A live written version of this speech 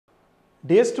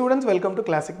Dear students, welcome to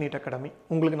Classic NEET Academy.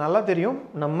 உங்களுக்கு நல்லா தெரியும்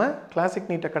நம்ம Classic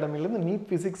NEET Academy ல இருந்து NEET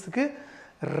Physics க்கு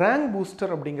rank booster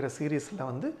அப்படிங்கற சீரிஸ்ல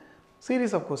வந்து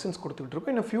series of questions கொடுத்துட்டு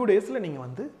இருக்கோம். In a few days ல நீங்க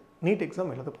வந்து NEET exam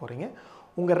எழுத போறீங்க.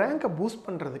 உங்க rank பூஸ்ட்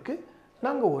பண்றதுக்கு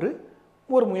நாங்க ஒரு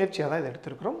முயற்சியா தான் இத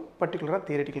எடுத்துக்கிறோம். particular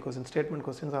theoretical questions, statement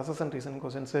questions, assessment reasoning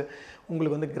questions,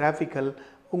 உங்களுக்கு வந்து graphical,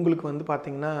 உங்களுக்கு வந்து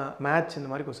பாத்தீங்கன்னா match இந்த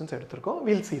மாதிரி questions எடுத்துக்கிறோம்.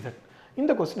 We'll see that.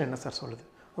 இந்த question என்ன சார் சொல்லுது?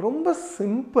 ரொம்ப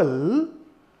சிம்பிள்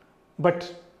பட்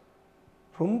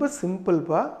ரொம்ப சிம்பிள்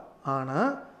பா ஆனா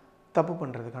தப்பு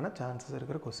பண்றதுக்கான சான்சஸ்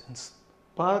இருக்கிற क्वेश्चंस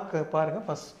பாருங்க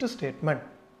first statement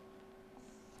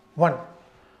 1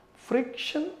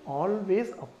 friction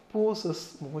always opposes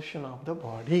motion of the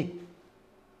body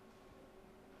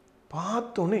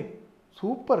பார்த்தோனே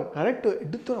சூப்பர் கரெக்ட்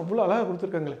எடுத்து அவ்வளவு அழகா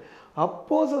கொடுத்திருக்காங்களே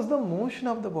opposes the motion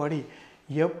of the body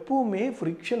எப்பவுமே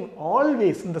friction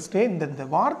always இந்த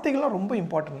வார்த்தைகள் ரொம்ப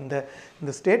இம்பார்ட்டன்ட்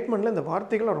இந்த ஸ்டேட்மென்ட்ல இந்த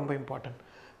வார்த்தைகள் ரொம்ப important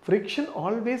friction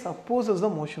always opposes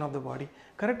the motion of the body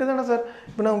correct தானே சார்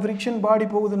இப்போ நம்ம friction பாடி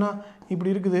போகுதுனா இப்படி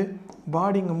இருக்குது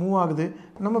பாடி இங்க மூவ் ஆகுது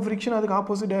நம்ம friction அதுக்கு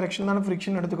ஆப்போசிட் டைரக்ஷன் தான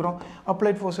friction எடுத்துக்கறோம்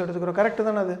applied force எடுத்துக்கறோம் கரெக்ட்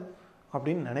தானே அது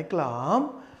அப்படினு நினைக்கலாம்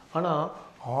ஆனா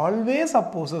always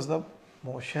opposes the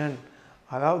motion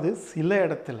அதாவது சில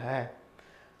இடத்துல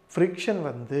friction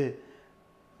வந்து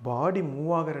பாடி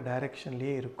மூவ் ஆகிற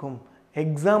டைரக்ஷன்லயே இருக்கும்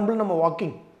எக்ஸாம்பிள் நம்ம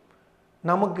வாக்கிங்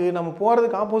நம்ம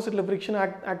போறதுக்கு ஆப்போசிட்ல friction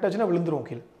ஆக்ட் ஆச்சுனா விழுந்துரும்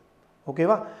கீழ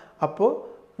ஓகேவா அப்போ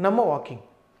நம்ம வாக்கிங்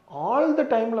ஆல் தி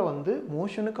டைம்ல வந்து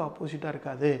மோஷனுக்கு ஆப்போசிட்டா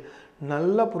இருக்காது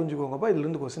நல்லா புரிஞ்சுக்கோங்கப்பா இதுல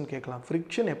இருந்து क्वेश्चन கேட்கலாம்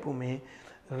friction எப்பவுமே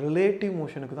ரிலேட்டிவ்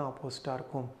மோஷனுக்கு தான் ஆப்போசிட்டா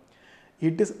இருக்கும்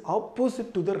it is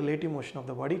opposite to the relative motion of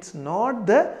the body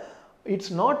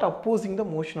it's not opposing the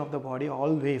motion of the body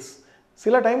always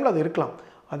சில டைம்ல அது இருக்கலாம்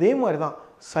அதே மாதிரி தான்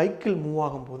சைக்கிள் மூவ்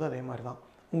ஆகும்போது அதே மாதிரி தான்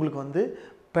உங்களுக்கு வந்து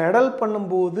பெடல்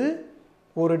பண்ணும்போது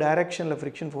ஒரு டைரக்ஷன்ல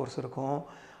friction force இருக்கும்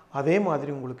அதே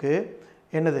மாதிரி உங்களுக்கு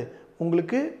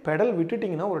பெடல்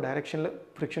விட்டுட்டீங்கன்னா ஒரு டைரக்ஷன்ல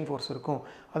friction force இருக்கும்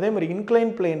அதே மாதிரி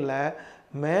இன்க்ளைன் பிளேன்ல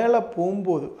மேலே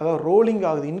போகும்போது அதாவது ரோலிங்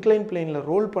ஆகுது இன்க்ளைன் பிளேன்ல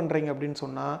ரோல் பண்றீங்க அப்படினு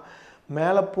சொன்னா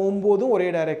மேலே போகும்போதும் ஒரே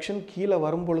டைரக்ஷன் கீழ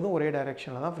வரும்போதும் ஒரே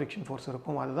டைரக்ஷன்ல தான் friction force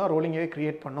இருக்கும் அதுதான் ரோலிங்கை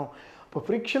கிரியேட் பண்ணும் அப்ப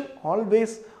friction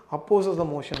always opposes the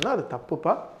motion னா அது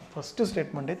தப்புப்பா ஃபர்ஸ்ட்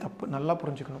ஸ்டேட்மென்ட்டே தப்பு நல்லா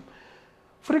புரிஞ்சுக்கணும்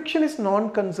friction is non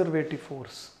conservative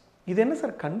force இது என்ன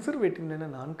சார் கன்சர்வேட்டிவ்னா என்ன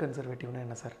நான் கன்சர்வேட்டிவ்னா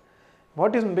என்ன sir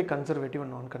what is mean by conservative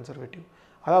and நான் கன்சர்வேட்டிவ்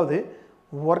அதாவது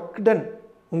வர்க் டன்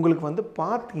உங்களுக்கு வந்து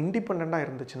பாத் இன்டிபெண்டண்டா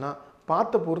இருந்துச்சுனா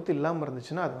பாத்தை பொறுத்து இல்லாம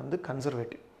இருந்துச்சுனா அது வந்து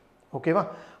கன்சர்வேட்டிவ் ஓகேவா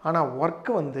ஆனா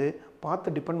வர்க் வந்து பாத்தை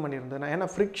டிபெண்ட் பண்ணி இருந்ததுனா ஏனா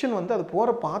friction வந்து அது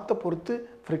போற பாத்தை பொறுத்து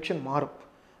friction மாறும்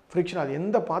friction அது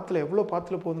எந்த பாத்துல எவ்வளவு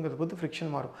பாத்துல போகுதுங்கறத பொறுத்து friction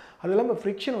மாறும் அதெல்லாம்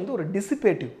friction வந்து ஒரு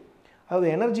டிசிபேட்டிவ் அதாவது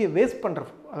எனர்ஜியை வேஸ்ட்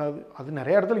பண்றது அதாவது அது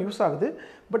நிறைய இடத்துல யூஸ் ஆகுது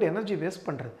பட் எனர்ஜி வேஸ்ட்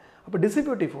பண்றது அப்ப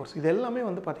டிசிபேட்டிவ் ஃபோர்ஸ் இது எல்லாமே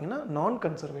வந்து பாத்தீங்கன்னா நான்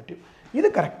கன்சர்வேட்டிவ் இது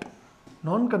கரெக்ட்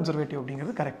நான் கன்சர்வேட்டிவ்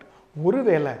அப்படிங்கிறது கரெக்ட்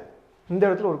ஒருவேளை இந்த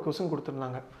இடத்துல ஒரு क्वेश्चन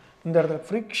கொடுத்திருந்தாங்க இந்த இடத்துல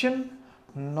friction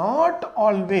not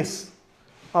always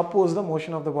oppose the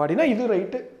motion of the body னா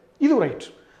இது ரைட்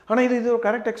ஆனா இது ஒரு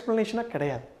கரெக்ட் எக்ஸ்பிளனேஷனா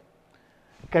கிடையாது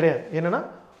என்னன்னா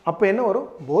அப்ப என்ன வரும்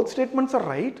both statements are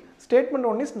right statement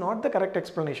one is not the correct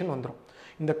explanation வந்துரும்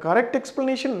இந்த correct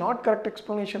explanation not correct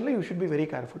explanationல you should be very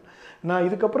careful நான்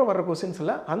இதுக்கு அப்புறம் வர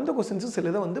क्वेश्चंसல அந்த क्वेश्चंस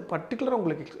சிலதை வந்து பர்టిక్యులரா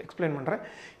உங்களுக்கு எக்ஸ்பிளைன் பண்றேன்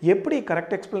எப்படி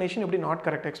கரெக்ட் எக்ஸ்பிளனேஷன் எப்படி நாட்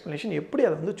கரெக்ட் எக்ஸ்பிளனேஷன் எப்படி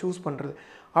அதை வந்து चूஸ் பண்றது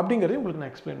அப்படிங்கறதை உங்களுக்கு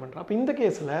நான் எக்ஸ்பிளைன் பண்றேன் அப்ப இந்த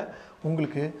கேஸ்ல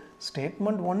உங்களுக்கு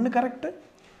ஸ்டேட்மென்ட் 1 கரெக்ட்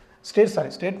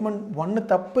ஸ்டேட்மென்ட் 1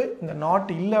 தப்பு இந்த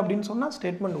நாட் இல்ல அப்படினு சொன்னா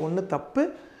ஸ்டேட்மென்ட் 1 தப்பு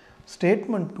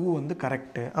ஸ்டேட்மென்ட் 2 வந்து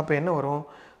கரெக்ட் அப்ப என்ன வரும்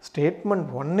statement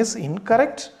 1 is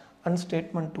incorrect and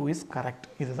statement 2 is correct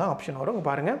இதுதான் ஆப்ஷன் வரும்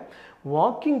பாருங்க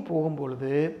வாக்கிங்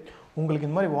போகும்போது உங்களுக்கு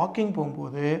இந்த மாதிரி வாக்கிங்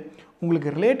போகும்போது உங்களுக்கு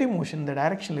ரிலேட்டிவ் மோஷன் இந்த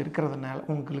டைரக்ஷன்ல இருக்குறதுனால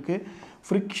உங்களுக்கு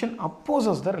friction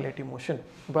opposes the relative motion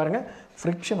பாருங்க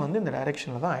friction வந்து இந்த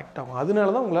டைரக்ஷன்ல தான் ஆக்ட் ஆகும் அதனால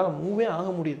தான் உங்களால மூவே ஆக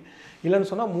முடியுது இல்லன்னு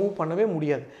சொன்னா மூவ் பண்ணவே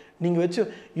முடியாது நீங்க வெச்சு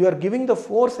you are giving the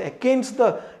force against the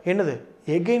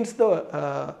against the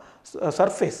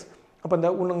surface அப்ப அந்த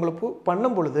உங்களுக்கு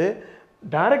பண்ணும் பொழுது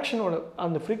டைரக்ஷனோட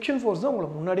அந்த friction force தான் உங்களை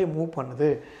முன்னாடியே மூவ் பண்ணுது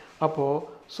அப்போ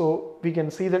so we can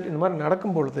see that இந்த மாதிரி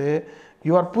நடக்கும் பொழுது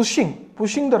you are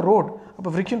pushing the road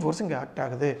அப்ப friction force இங்க ஆக்ட்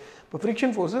ஆகுது அப்ப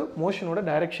friction force மோஷனோட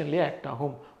டைரக்ஷன்லயே ஆக்ட்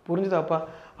ஆகும் புரிஞ்சுதாப்பா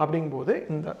அப்படிங்கும்போது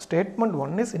இந்த statement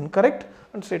 1 is incorrect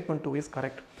and statement 2 is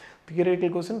correct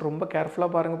theoretical question ரொம்ப கேர்ஃபுல்லா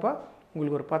பாருங்கப்பா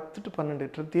உங்களுக்கு ஒரு 10 to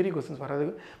 12 தியரி क्वेश्चंस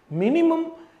வரதுக்கு மினிமம்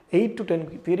 8 to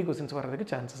 10 theory questions வரதுக்கு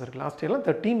chances இருக்கு லாஸ்ட் இயர்ல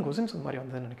 13 questions இந்த மாதிரி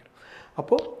வந்ததுன்னு நினைக்கிறேன்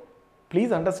அப்போ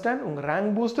please understand உங்க rank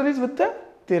booster is with the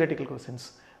theoretical questions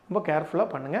ரொம்ப கேர்ஃபுல்லா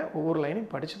பண்ணுங்க ஒவ்வொரு லைனையும்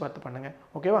படிச்சு பார்த்து பண்ணுங்க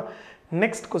ஓகேவா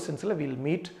நெக்ஸ்ட் क्वेश्चंसல we'll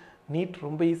meet NEET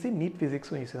ரொம்ப ஈஸி NEET Physics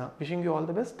ஈஸி தான் wishing you all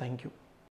the best thank you